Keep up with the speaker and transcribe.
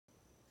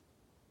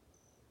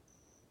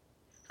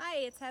Hi,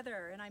 it's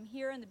Heather, and I'm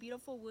here in the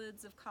beautiful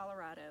woods of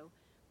Colorado,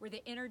 where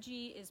the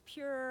energy is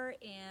pure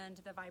and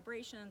the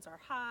vibrations are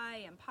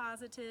high and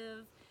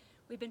positive.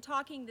 We've been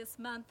talking this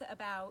month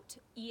about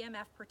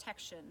EMF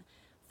protection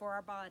for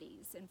our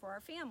bodies and for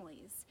our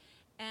families.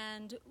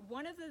 And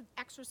one of the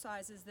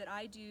exercises that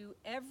I do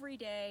every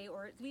day,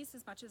 or at least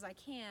as much as I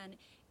can,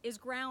 is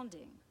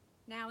grounding.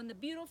 Now, in the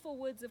beautiful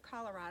woods of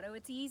Colorado,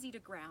 it's easy to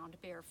ground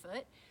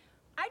barefoot.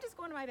 I just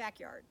go into my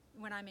backyard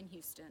when I'm in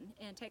Houston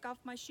and take off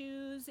my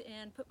shoes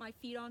and put my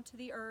feet onto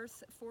the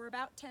earth for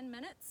about 10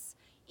 minutes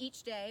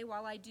each day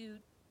while I do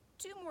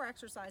 2 more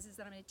exercises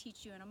that I'm going to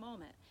teach you in a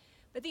moment.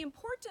 But the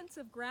importance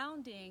of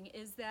grounding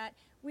is that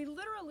we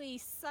literally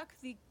suck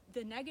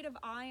the negative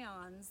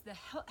ions, the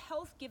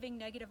health-giving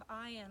negative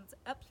ions,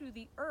 up through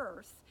the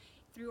earth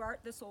through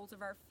the soles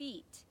of our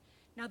feet.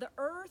 Now, the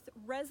earth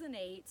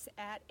resonates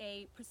at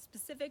a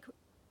specific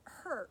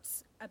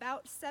hertz,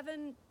 about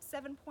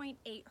 7.8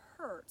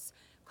 hertz,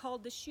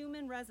 called the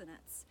Schumann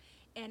resonance.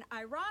 And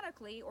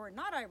ironically, or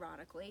not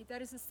ironically,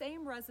 that is the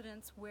same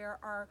resonance where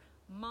our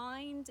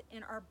mind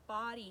and our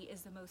body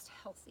is the most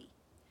healthy.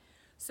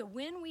 So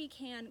when we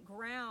can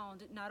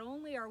ground, not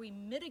only are we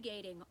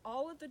mitigating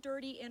all of the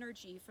dirty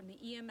energy from the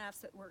EMFs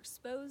that we're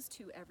exposed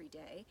to every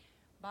day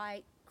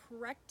by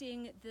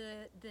correcting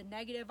the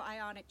negative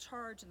ionic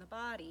charge in the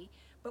body,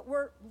 but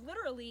we're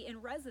literally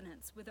in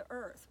resonance with the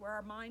earth where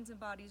our minds and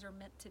bodies are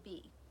meant to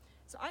be.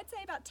 So I'd say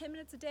about 10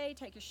 minutes a day,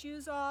 take your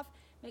shoes off,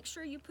 make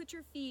sure you put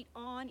your feet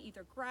on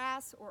either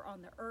grass or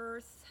on the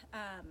earth,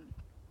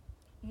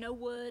 no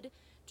wood,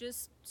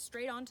 just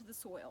straight onto the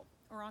soil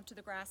or onto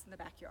the grass in the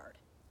backyard.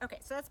 Okay,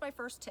 so that's my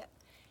first tip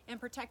in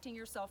protecting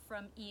yourself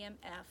from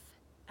EMF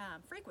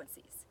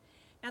frequencies.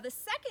 Now, the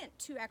second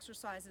 2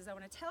 exercises I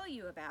want to tell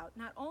you about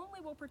not only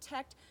will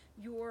protect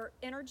your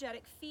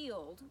energetic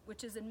field,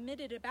 which is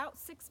emitted about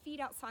 6 feet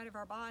outside of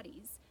our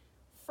bodies,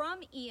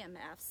 from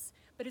EMFs,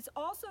 but it's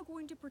also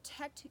going to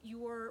protect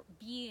your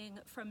being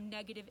from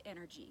negative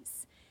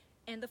energies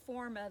in the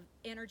form of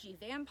energy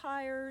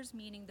vampires,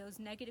 meaning those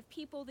negative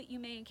people that you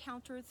may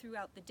encounter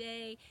throughout the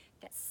day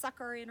that suck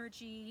our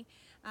energy,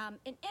 and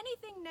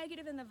anything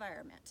negative in the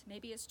environment.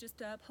 Maybe it's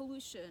just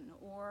pollution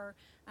or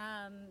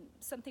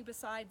something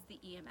besides the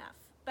EMF.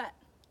 But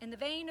in the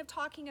vein of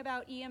talking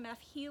about EMF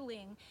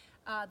healing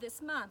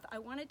this month, I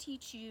want to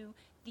teach you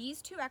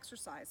these 2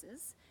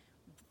 exercises.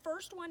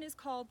 First one is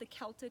called the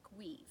Celtic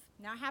Weave.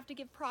 Now, I have to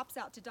give props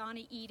out to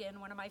Donna Eden,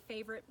 one of my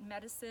favorite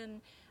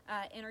medicine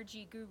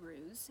energy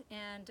gurus,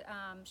 and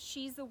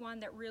she's the one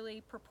that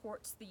really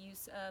purports the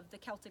use of the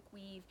Celtic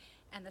Weave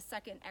and the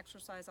second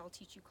exercise I'll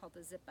teach you called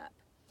the Zip Up.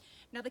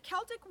 Now, the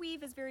Celtic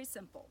Weave is very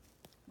simple.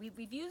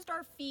 We've used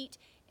our feet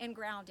in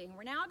grounding.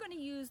 We're now going to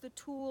use the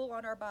tool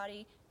on our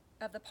body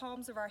of the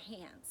palms of our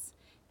hands.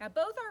 Now,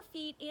 both our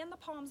feet and the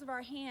palms of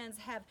our hands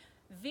have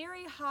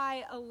very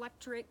high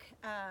electric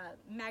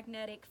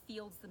magnetic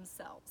fields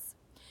themselves.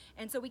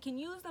 And so we can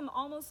use them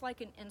almost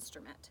like an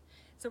instrument.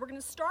 So we're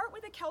going to start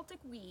with a Celtic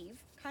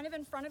Weave, kind of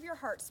in front of your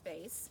heart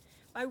space,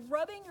 by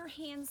rubbing your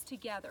hands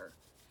together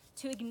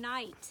to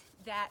ignite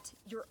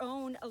your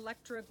own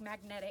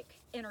electromagnetic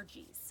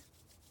energies.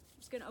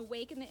 Just going to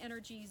awaken the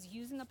energies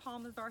using the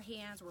palm of our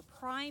hands. We're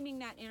priming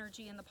that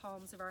energy in the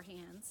palms of our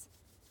hands.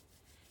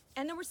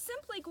 And then we're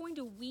simply going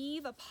to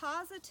weave a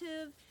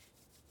positive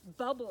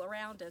bubble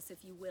around us,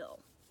 if you will.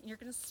 And you're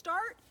going to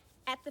start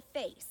at the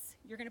face.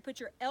 You're going to put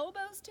your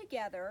elbows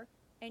together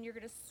and you're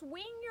going to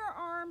swing your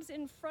arms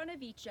in front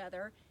of each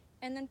other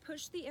and then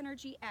push the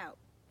energy out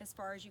as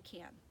far as you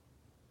can.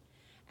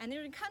 And then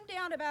you're going to come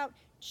down about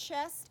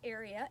chest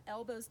area,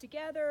 elbows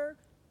together,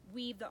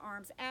 weave the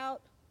arms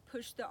out,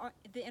 push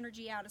the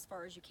energy out as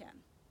far as you can.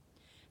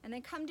 And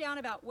then come down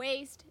about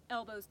waist,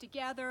 elbows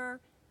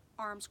together,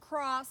 arms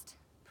crossed,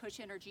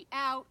 push energy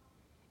out,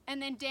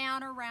 and then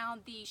down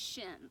around the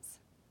shins.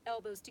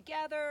 Elbows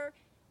together,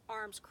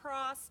 arms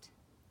crossed,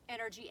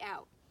 energy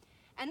out.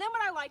 And then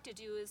what I like to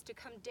do is to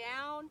come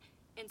down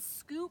and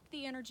scoop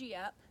the energy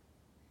up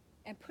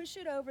and push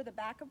it over the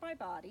back of my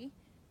body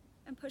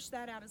and push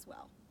that out as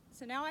well.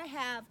 So now I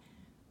have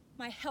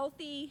my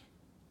healthy,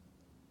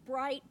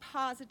 bright,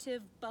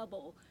 positive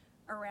bubble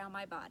around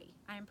my body.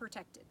 I am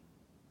protected.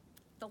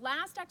 The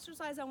last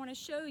exercise I want to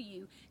show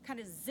you kind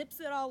of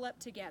zips it all up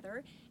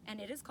together, and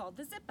it is called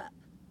the Zip Up.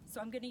 So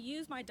I'm going to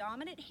use my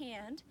dominant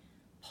hand,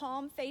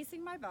 palm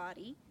facing my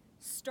body,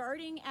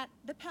 starting at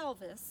the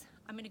pelvis.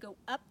 I'm going to go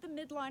up the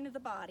midline of the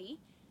body,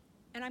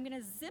 and I'm going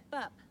to zip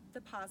up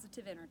the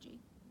positive energy.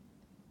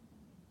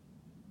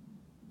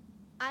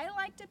 I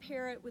like to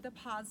pair it with a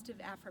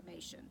positive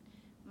affirmation.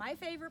 My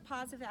favorite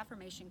positive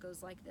affirmation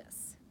goes like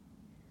this: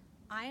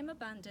 I am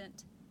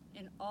abundant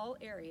in all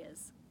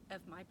areas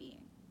of my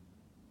being.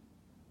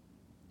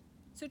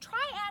 So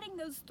try adding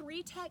those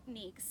 3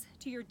 techniques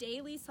to your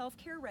daily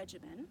self-care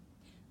regimen: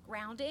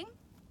 grounding,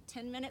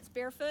 10 minutes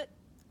barefoot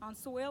on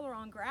soil or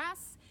on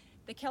grass,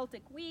 the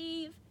Celtic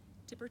Weave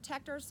to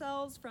protect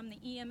ourselves from the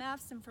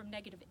EMFs and from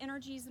negative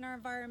energies in our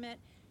environment,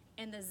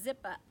 and the Zip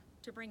Up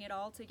to bring it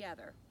all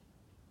together.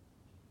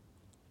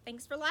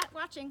 Thanks for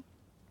watching.